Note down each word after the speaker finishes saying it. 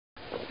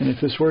And if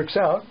this works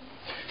out,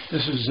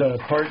 this is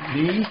part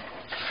B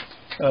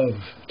of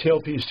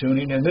tailpiece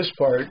tuning, and this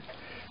part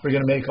we're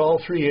going to make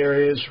all three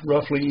areas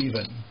roughly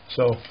even.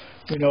 So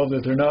we know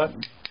that they're not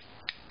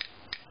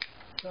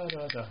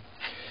da-da-da.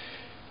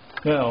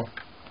 Now,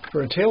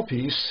 for a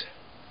tailpiece,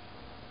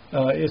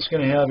 it's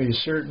going to have a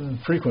certain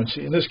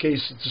frequency. In this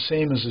case, it's the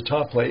same as the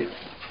top plate,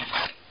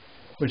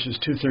 which is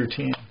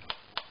 213.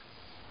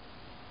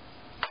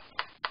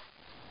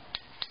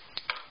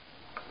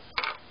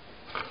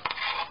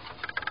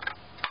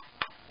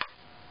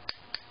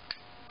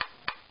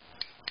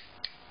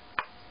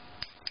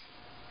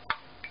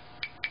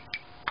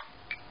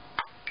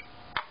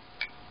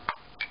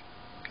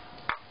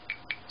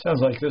 Sounds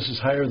like this is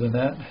higher than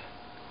that.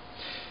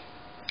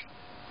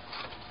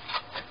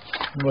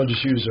 And we'll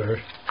just use our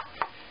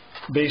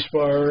bass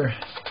bar,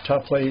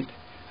 top plate,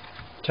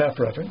 tap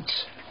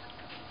reference,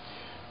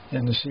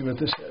 and to see what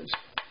this says.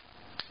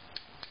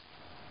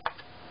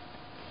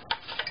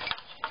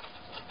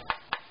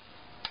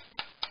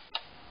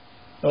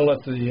 I'll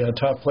let the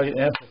top plate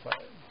amplify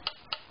it.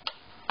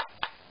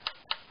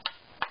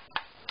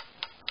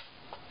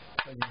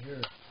 I can hear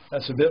it.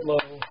 That's a bit low,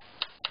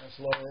 that's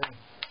lower,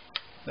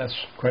 that's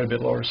quite a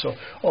bit lower. So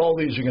all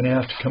these are going to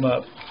have to come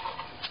up.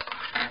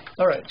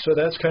 All right, so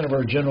that's kind of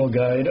our general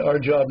guide. Our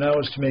job now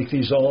is to make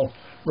these all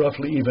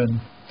roughly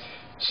even.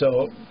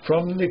 So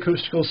from the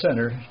acoustical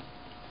center,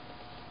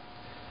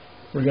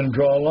 we're going to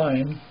draw a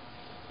line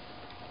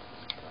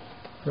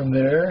from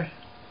there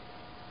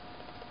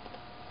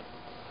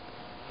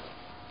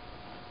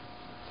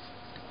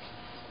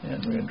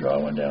and we're going to draw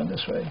one down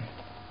this way.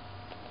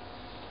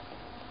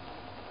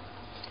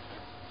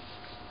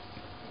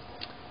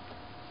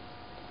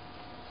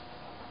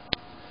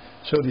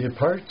 So the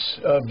parts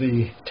of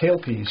the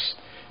tailpiece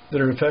that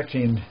are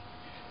affecting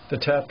the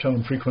tap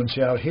tone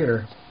frequency out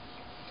here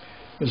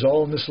is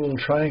all in this little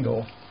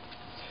triangle.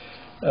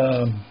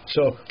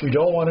 So we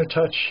don't want to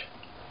touch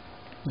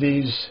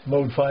these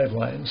mode 5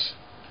 lines.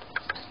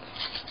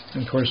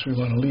 And of course we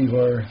want to leave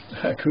our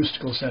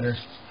acoustical center.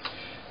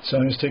 So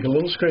I'm going to take a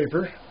little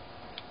scraper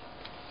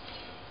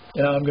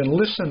and I'm going to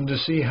listen to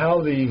see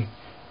how the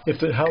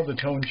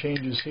tone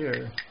changes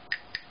here.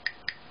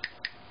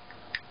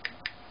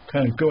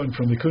 Kind of going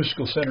from the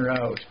acoustical center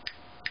out.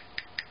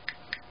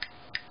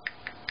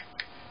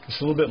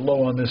 It's a little bit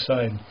low on this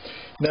side. And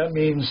that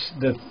means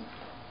that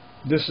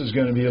this is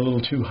going to be a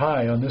little too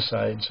high on this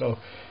side. So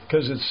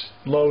because it's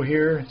low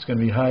here, it's going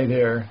to be high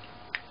there.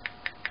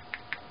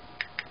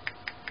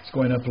 It's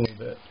going up a little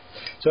bit.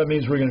 So that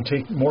means we're going to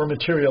take more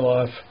material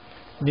off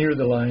near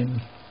the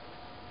line.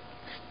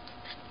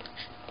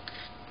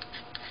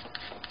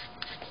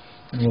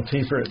 And we'll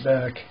taper it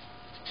back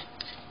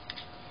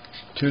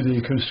to the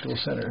acoustical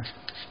center.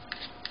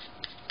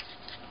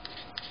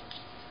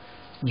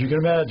 As you can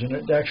imagine,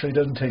 it actually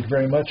doesn't take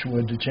very much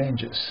wood to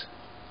change this.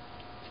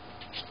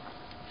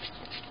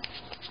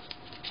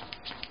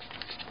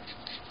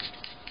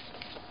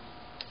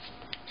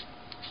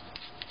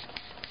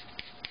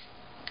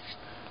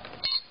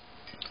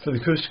 For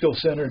the acoustical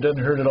center, it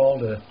doesn't hurt at all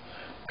to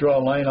draw a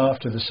line off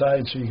to the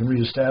side so you can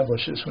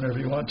reestablish this whenever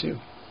you want to.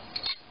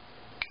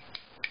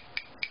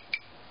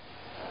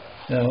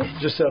 Now,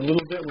 just that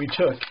little bit we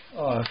took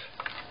off,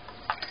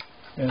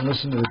 and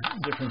listen to the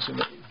difference it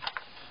made.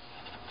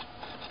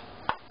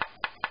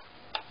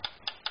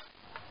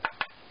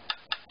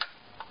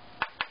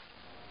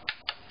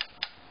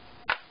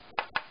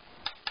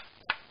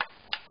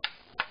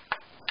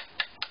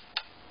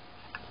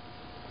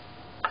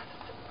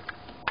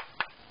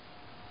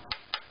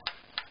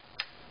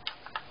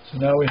 So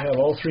now we have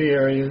all three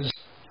areas,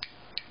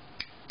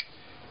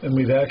 and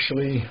we've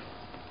actually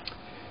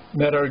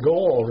met our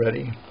goal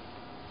already.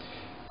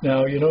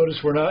 Now you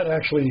notice we're not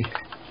actually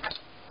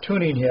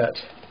tuning yet.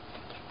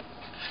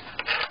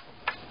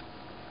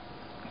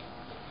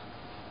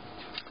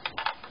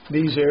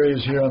 These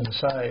areas here on the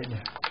side,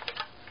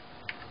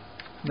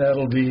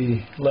 that'll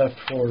be left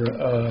for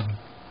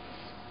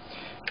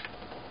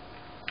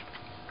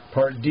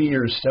part D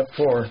or step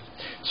 4.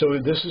 So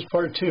this is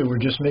part 2. We're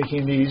just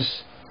making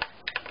these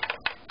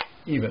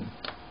even.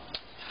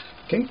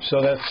 Okay,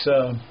 so that's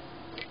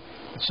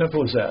as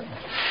simple as that.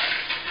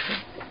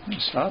 Okay,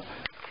 stop.